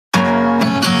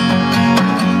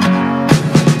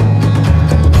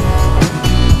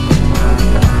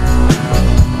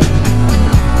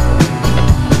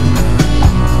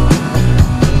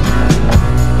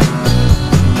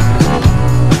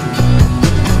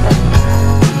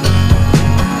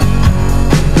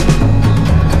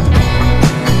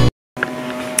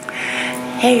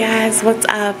Hey guys, what's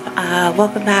up?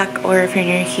 Welcome back, or if you're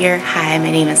new here, hi,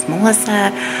 my name is Melissa.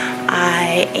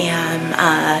 I am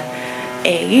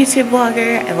a YouTube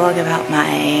vlogger. I vlog about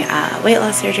my weight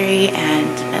loss surgery and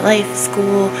my life,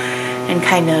 school, and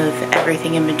kind of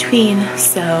everything in between.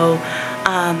 So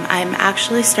I'm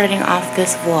actually starting off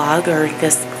this vlog, or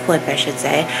this clip I should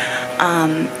say,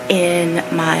 in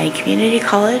my community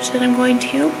college that I'm going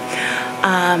to.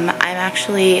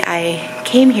 I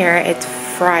came here, it's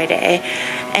Friday,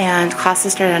 and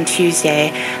classes start on Tuesday,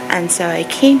 and so I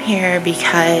came here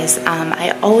because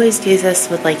I always do this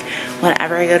with, like,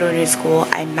 whenever I go to a new school,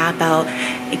 I map out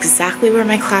exactly where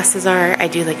my classes are. I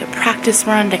do like a practice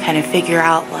run to kind of figure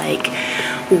out like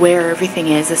where everything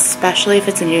is, especially if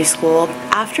it's a new school.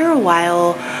 After a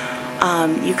while,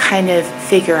 you kind of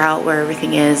figure out where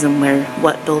everything is and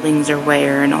what buildings are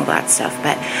where and all that stuff.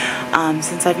 But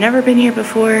since I've never been here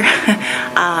before,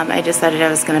 I decided I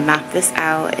was going to map this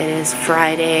out. It is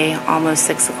Friday, almost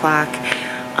 6 o'clock.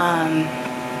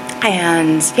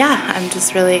 And yeah, I'm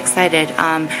just really excited.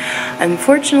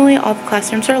 Unfortunately, all the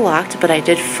classrooms are locked, but I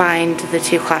did find the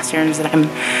 2 classrooms that I'm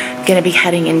going to be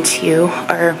heading into,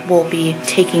 or will be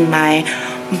taking my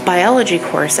biology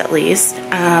course at least.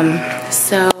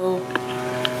 So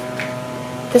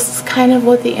this is kind of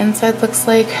what the inside looks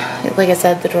like. Like I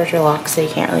said, the doors are locked, so you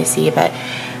can't really see, but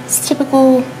it's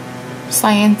typical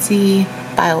science-y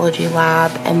biology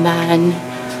lab. And then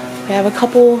we have a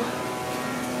couple,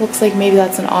 looks like maybe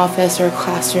that's an office or a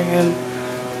classroom.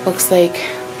 Looks like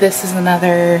this is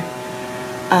another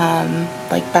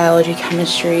like biology,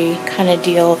 chemistry kind of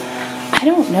deal. I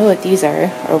don't know what these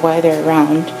are or why they're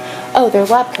around. Oh, they're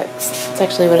lab coats. That's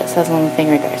actually what it says on the thing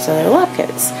right there. So they're lab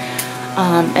coats.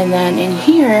 And then in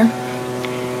here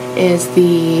is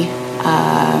the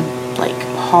like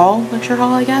lecture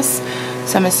hall, I guess.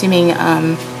 So I'm assuming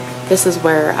this is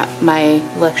where my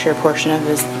lecture portion of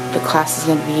the class is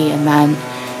going to be, and then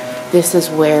this is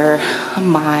where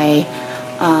my,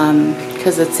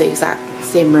 because it's the exact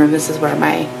same room, this is where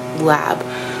my lab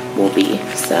will be.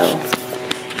 So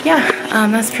yeah,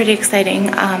 that's pretty exciting.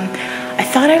 I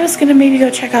thought I was going to maybe go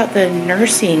check out the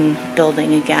nursing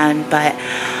building again, but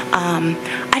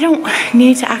I don't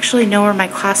need to actually know where my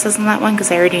class is in that one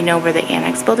because I already know where the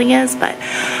annex building is. But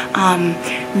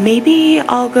maybe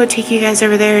I'll go take you guys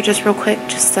over there just real quick,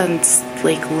 just since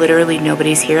like literally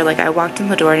nobody's here. Like I walked in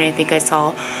the door and I think I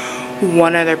saw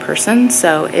one other person,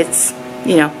 so it's,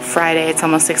 you know, Friday, it's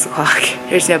almost 6 o'clock.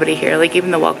 There's nobody here. Like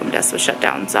even the welcome desk was shut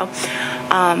down. So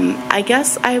I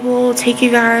guess I will take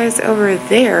you guys over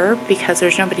there because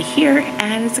there's nobody here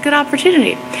and it's a good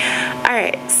opportunity. All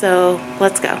right, so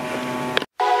let's go.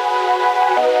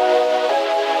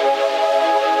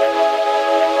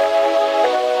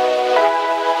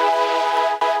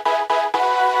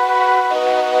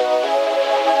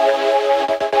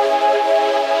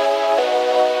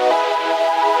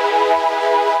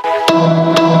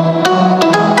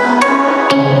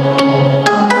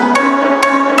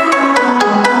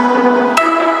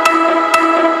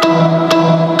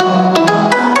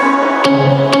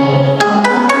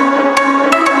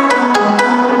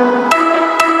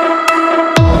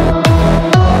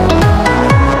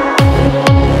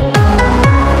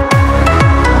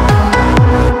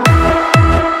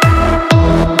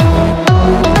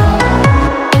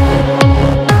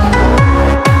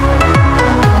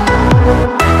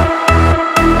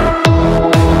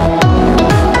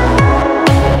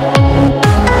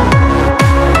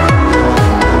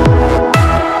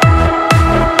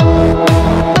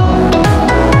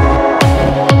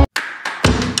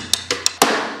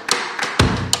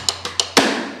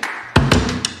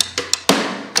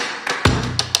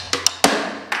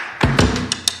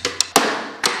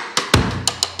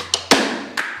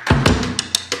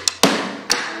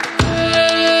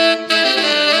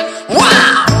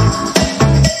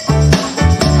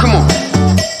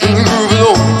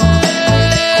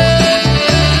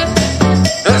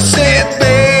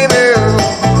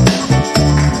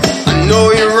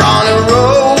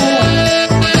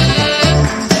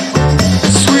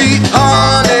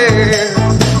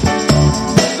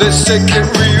 Take it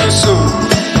real soon.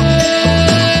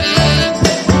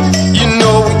 You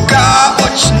know we got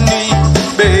what you need,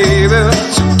 baby.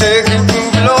 So take it,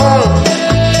 move along.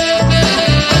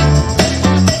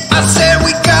 I said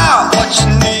we got what you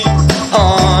need,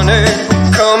 honey.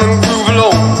 Come and groove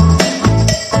along.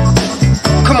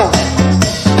 Come on.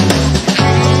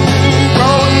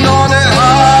 Rolling on that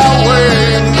highway,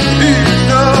 you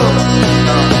know.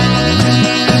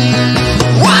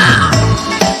 Wow.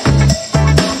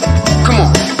 Come on.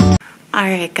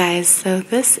 Alright guys, so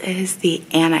this is the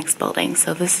annex building.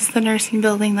 So this is the nursing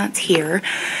building that's here.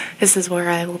 This is where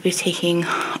I will be taking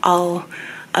all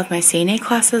of my CNA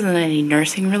classes and any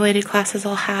nursing related classes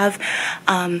I'll have.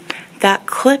 That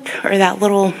clip or that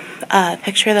little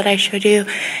picture that I showed you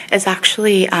is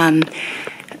actually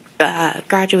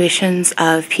graduations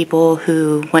of people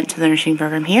who went to the nursing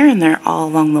program here, and they're all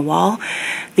along the wall.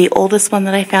 The oldest one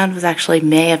that I found was actually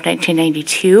May of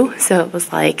 1992, so it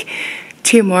was like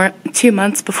 2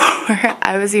 months before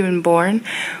I was even born,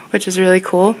 which is really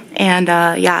cool. And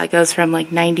yeah, it goes from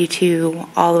like 92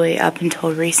 all the way up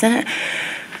until recent.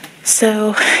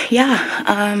 So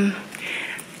yeah,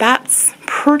 that's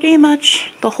pretty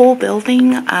much the whole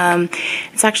building.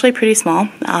 It's actually pretty small,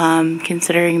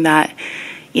 considering that,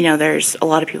 you know, there's a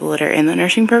lot of people that are in the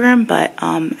nursing program, but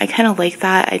I kind of like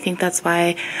that. I think that's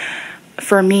why,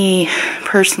 for me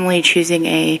personally, choosing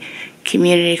a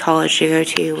community college to go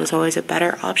to was always a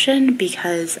better option,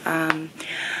 because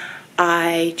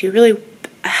I do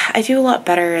a lot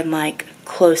better in like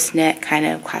close-knit kind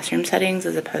of classroom settings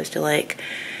as opposed to like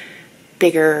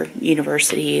bigger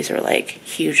universities or like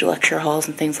huge lecture halls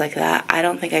and things like that. I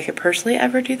don't think I could personally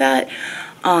ever do that,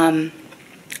 and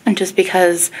just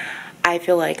because I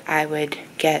feel like I would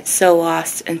get so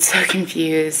lost and so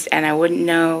confused, and I wouldn't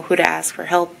know who to ask for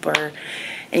help or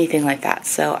anything like that.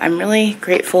 So I'm really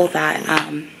grateful that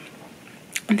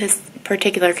this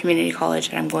particular community college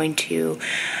that I'm going to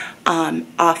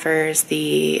offers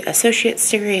the associate's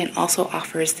degree and also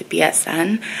offers the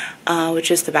BSN,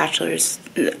 which is the Bachelor's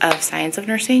of Science of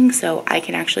Nursing. So I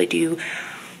can actually do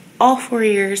all 4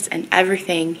 years and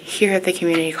everything here at the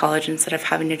community college instead of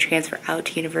having to transfer out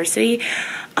to university.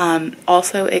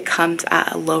 Also, it comes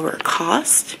at a lower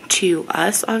cost to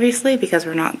us, obviously, because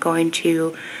we're not going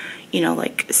to, you know,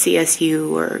 like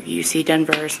CSU or UC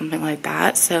Denver or something like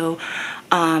that. So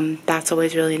that's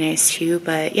always really nice too.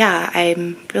 But yeah,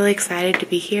 I'm really excited to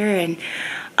be here, and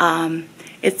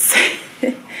it's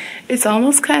it's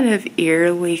almost kind of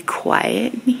eerily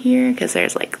quiet in here because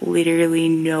there's like literally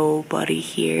nobody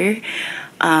here.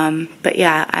 But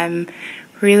yeah, I'm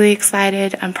really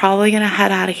excited. I'm probably gonna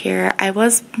head out of here. I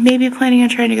was maybe planning on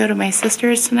trying to go to my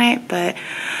sister's tonight, but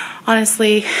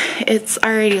honestly, it's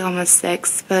already almost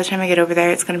 6. By the time I get over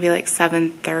there, it's gonna be like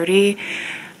 7:30,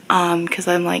 because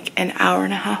I'm like an hour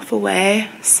and a half away.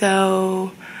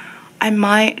 So I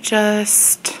might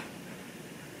just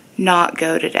not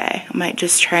go today. I might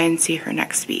just try and see her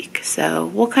next week. So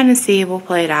we'll kind of see, we'll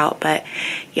play it out. But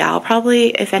yeah, I'll probably,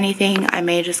 if anything, I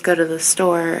may just go to the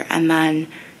store and then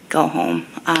go home,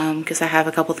 because I have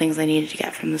a couple things I needed to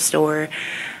get from the store.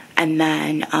 And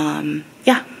then,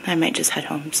 yeah, I might just head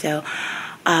home. So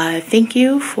thank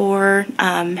you for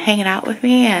hanging out with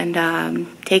me and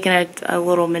taking a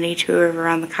little mini tour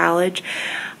around the college.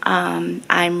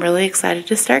 I'm really excited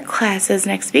to start classes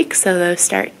next week, so those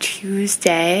start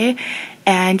Tuesday.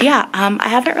 And yeah, I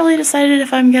haven't really decided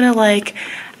if I'm gonna like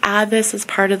add this as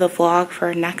part of the vlog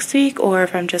for next week or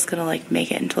if I'm just gonna like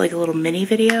make it into like a little mini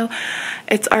video.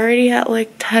 It's already at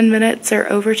like 10 minutes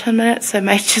or over 10 minutes, so I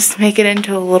might just make it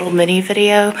into a little mini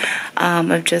video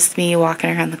of just me walking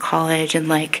around the college and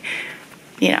like,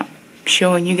 you know,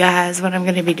 showing you guys what I'm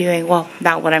going to be doing. Well,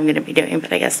 not what I'm going to be doing,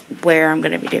 but I guess where I'm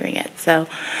going to be doing it. So,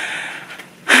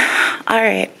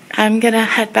 alright, I'm going to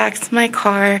head back to my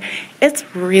car. It's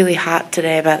really hot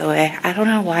today, by the way. I don't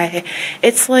know why.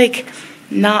 It's like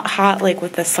not hot like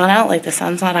with the sun out, like the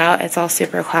sun's not out. It's all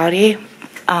super cloudy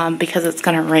because it's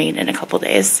going to rain in a couple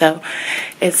days. So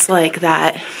it's like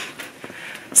that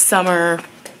summer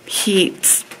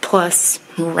heat plus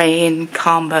rain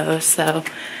combo. So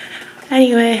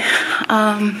anyway,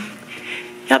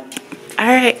 yep.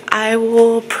 Alright, I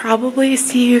will probably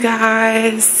see you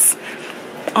guys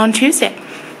on Tuesday.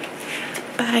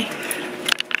 Bye.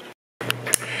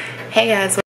 Hey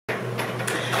guys.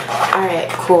 Alright,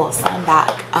 cool. So I'm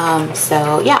back.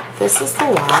 So yeah, this is the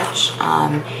watch.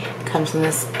 Comes in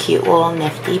this cute little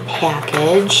nifty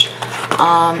package.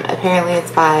 Apparently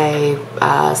it's by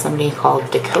somebody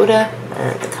called Dakota,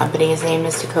 or the company's name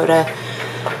is Dakota.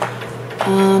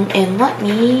 And let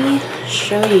me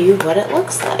show you what it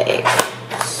looks like.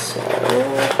 So,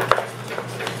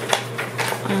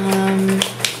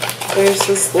 there's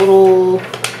this little,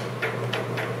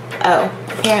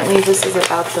 apparently this is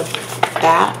about the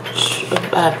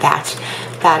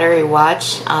battery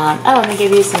watch. Oh, and they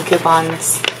give you some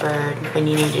coupons for when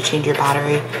you need to change your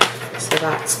battery. So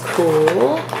that's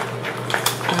cool.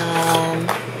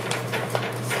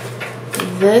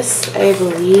 This, I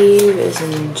believe, is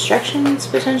instructions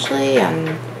potentially on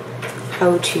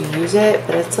how to use it,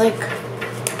 but it's like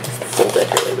folded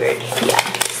really weird. Yeah,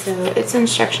 So it's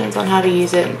instructions on how to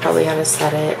use it and probably how to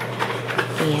set it.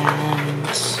 And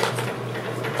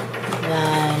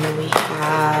then we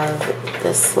have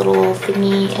this little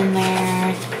thingy in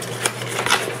there.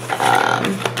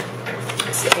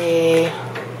 It's a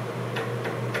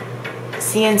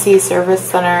CNC Service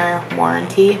Center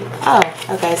warranty. Oh,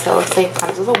 okay, so it looks like it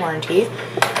comes with a warranty.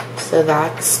 So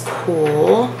that's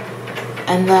cool.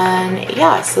 And then,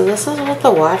 yeah, so this is what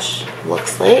the watch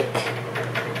looks like.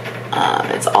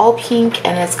 It's all pink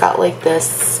and it's got like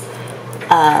this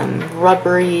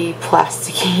rubbery,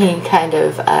 plasticky kind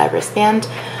of wristband.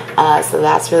 So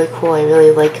that's really cool. I really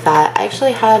like that. I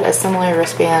actually had a similar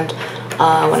wristband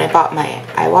when I bought my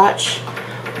iWatch,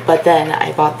 but then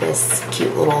I bought this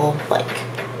cute little like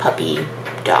puppy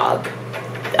dog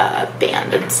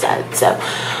band instead. So,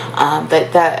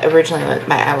 but that originally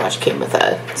my iWatch came with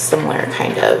a similar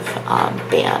kind of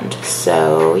band.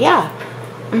 So yeah,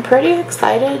 I'm pretty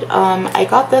excited. I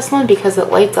got this one because it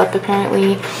lights up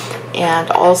apparently,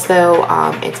 and also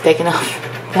it's big enough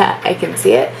that I can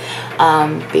see it,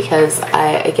 because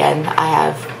I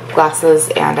have glasses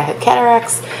and I have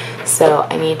cataracts, so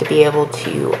I need to be able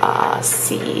to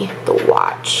see the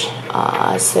watch.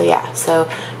 So yeah, so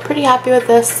pretty happy with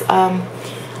this.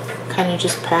 Kind of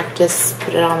just practice,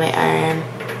 put it on my arm.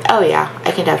 Oh yeah,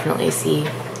 I can definitely see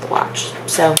the watch.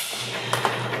 So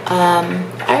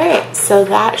alright, so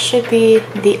that should be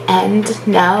the end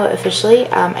now officially.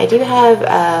 I do have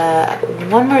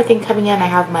one more thing coming in. I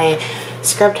have my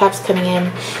scrub tops coming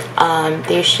in.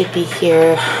 They should be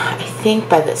here, I think,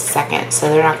 by the 2nd, so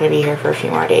they're not going to be here for a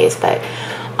few more days, but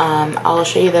I'll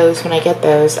show you those when I get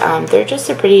those. They're just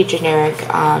a pretty generic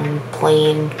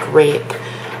plain grape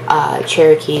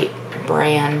Cherokee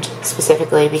brand,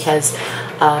 specifically because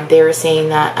they were saying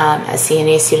that as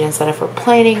CNA students, that if we're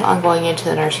planning on going into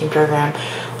the nursing program,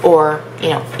 or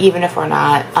even if we're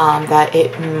not, that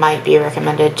it might be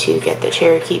recommended to get the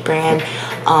Cherokee brand,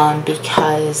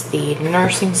 because the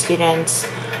nursing students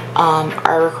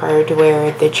are required to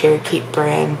wear the Cherokee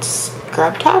brand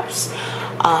scrub tops.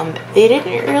 They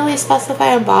didn't really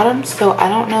specify on bottoms, so I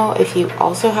don't know if you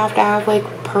also have to have like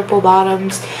purple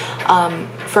bottoms.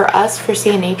 For us, for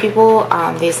CNA people,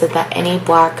 they said that any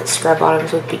black scrub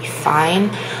bottoms would be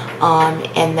fine,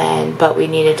 but we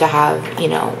needed to have,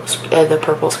 the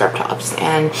purple scrub tops.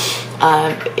 And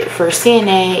for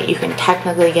CNA, you can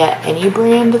technically get any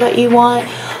brand that you want,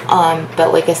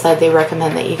 but like I said, they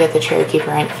recommend that you get the Cherokee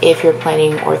brand if you're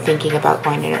planning or thinking about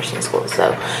going to nursing school.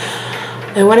 So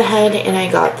I went ahead and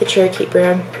I got the Cherokee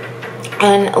brand.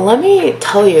 And let me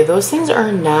tell you, those things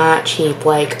are not cheap.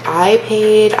 Like, I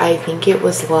paid, I think it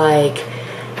was like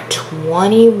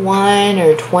 $21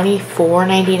 or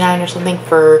 $24.99 or something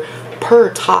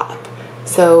per top.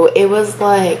 So it was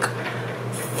like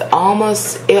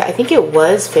almost, I think it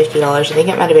was $50. I think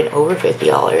it might have been over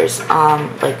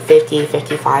 $50, like 50,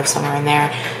 55, somewhere in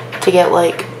there, to get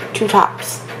like 2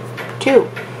 tops. 2.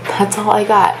 That's all I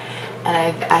got. And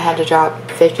I had to drop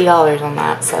 $50 on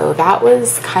that, so that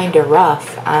was kind of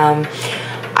rough.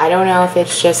 I don't know if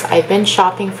it's just, I've been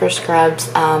shopping for scrubs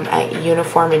at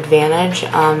Uniform Advantage.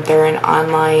 They're an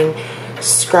online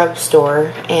scrub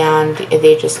store, and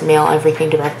they just mail everything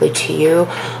directly to you.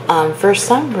 For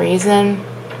some reason,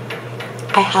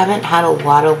 I haven't had a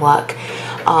lot of luck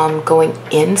going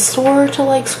in store to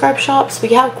like scrub shops. We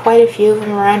have quite a few of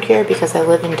them around here because I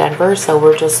live in Denver, so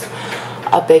we're just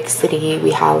a big city.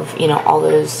 We have, all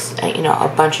those,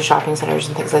 a bunch of shopping centers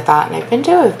and things like that. And I've been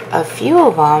to a few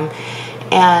of them,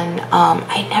 and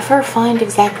I never find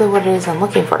exactly what it is I'm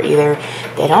looking for. Either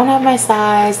they don't have my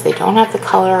size, they don't have the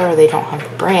color, or they don't have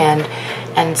the brand.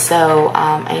 And so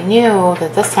I knew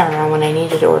that this time around, when I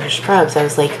needed to order scrubs, I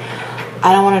was like,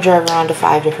 I don't want to drive around to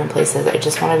 5 different places. I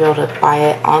just want to be able to buy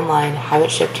it online, have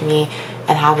it shipped to me,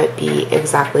 and have it be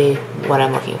exactly what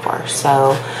I'm looking for.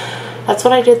 So that's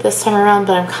what I did this time around,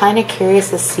 but I'm kind of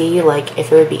curious to see like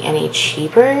if it would be any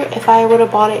cheaper if I would have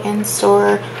bought it in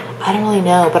store. I don't really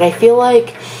know, but I feel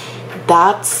like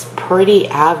that's pretty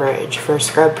average for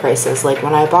scrub prices. Like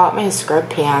when I bought my scrub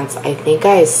pants, I think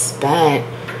I spent,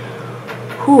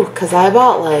 because I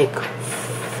bought like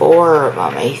 4 of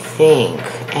them, I think,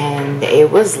 and it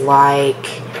was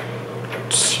like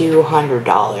 $200.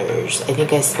 I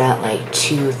think I spent like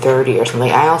 $230 or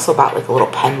something. I also bought like a little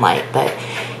pen light, but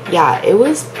yeah, it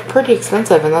was pretty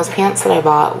expensive. And those pants that I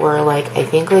bought were like, I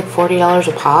think like $40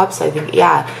 a pop. So I think,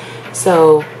 yeah,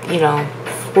 so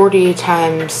 40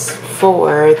 times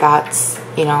 4, that's,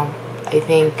 I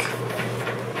think,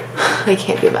 I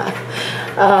can't do math.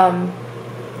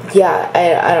 Yeah,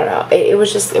 I don't know. It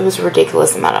was a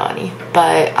ridiculous amount of money.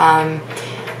 But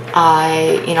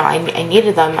I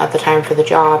needed them at the time for the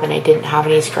job, and I didn't have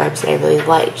any scrubs that I really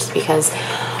liked, because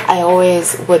I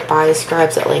always would buy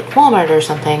scrubs at like Walmart or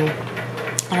something,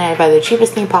 and I'd buy the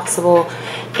cheapest thing possible,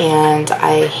 and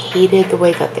I hated the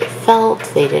way that they felt.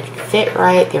 They didn't fit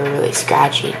right. They were really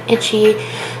scratchy and itchy.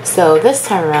 So this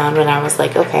time around, when I was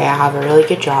like, okay, I have a really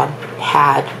good job,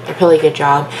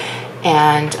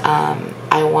 and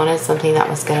I wanted something that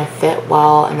was going to fit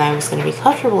well and that I was going to be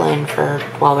comfortable in for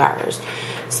 12 hours.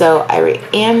 So I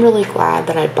am really glad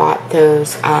that I bought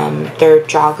those. They're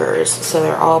joggers, so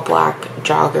they're all black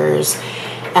joggers.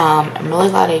 I'm really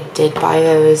glad I did buy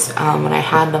those when I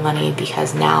had the money,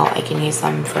 because now I can use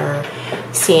them for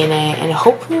CNA, and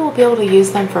hopefully we'll be able to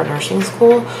use them for nursing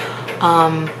school.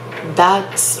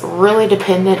 That's really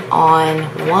dependent on,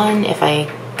 one, if I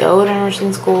go to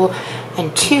nursing school,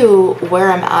 and two,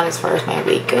 where I'm at as far as my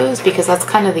weight goes, because that's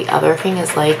kind of the other thing,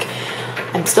 is like,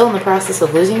 I'm still in the process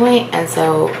of losing weight, and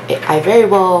so I very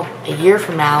well, a year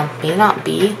from now, may not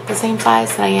be the same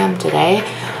size that I am today.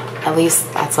 At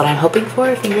least that's what I'm hoping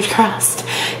for, fingers crossed.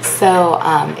 So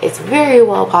it's very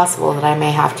well possible that I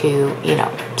may have to, you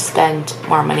know, spend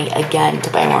more money again to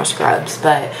buy more scrubs.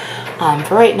 But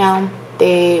for right now,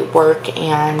 they work,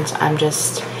 and I'm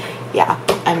just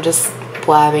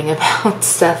blabbing about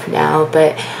stuff now.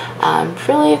 But I'm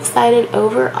really excited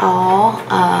overall.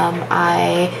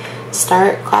 I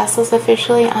start classes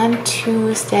officially on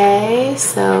Tuesday,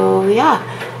 so yeah.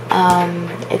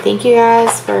 Thank you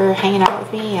guys for hanging out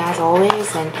with me as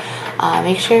always, and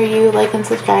make sure you like and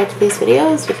subscribe to these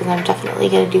videos, because I'm definitely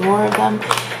going to do more of them,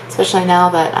 especially now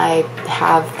that I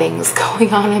have things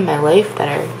going on in my life that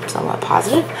are somewhat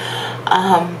positive.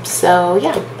 So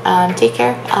yeah, take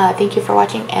care. Thank you for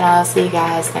watching, and I'll see you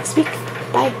guys next week.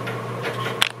 Bye.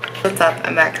 What's up?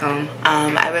 I'm back home.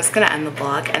 I was gonna end the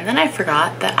vlog, and then I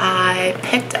forgot that I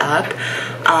picked up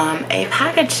a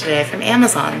package today from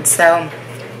Amazon. So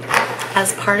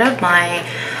as part of my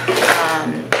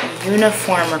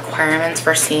uniform requirements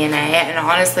for CNA, and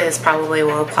honestly this probably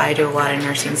will apply to a lot of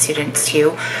nursing students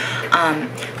too,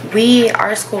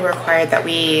 our school required that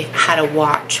we had a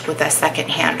watch with a second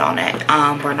hand on it.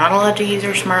 We're not allowed to use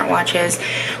our smartwatches.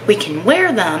 We can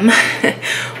wear them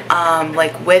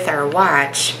like with our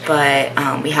watch, but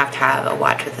we have to have a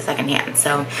watch with a second hand.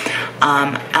 So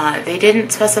they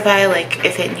didn't specify like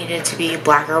if it needed to be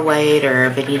black or white, or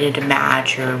if it needed to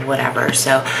match or whatever.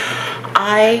 So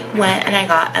I went and I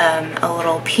got a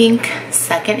little pink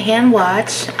second-hand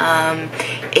watch.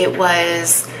 It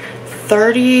was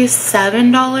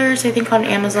 $37, I think, on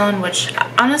Amazon, which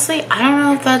honestly, I don't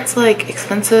know if that's like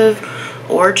expensive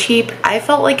or cheap. I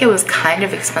felt like it was kind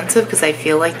of expensive, because I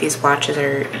feel like these watches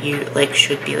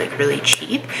should be like really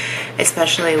cheap,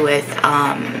 especially with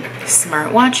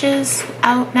smartwatches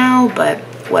out now, but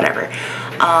whatever.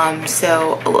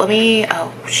 So let me,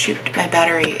 oh shoot, my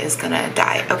battery is gonna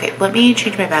die. Okay, let me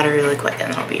change my battery really quick,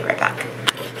 and then I'll be right back.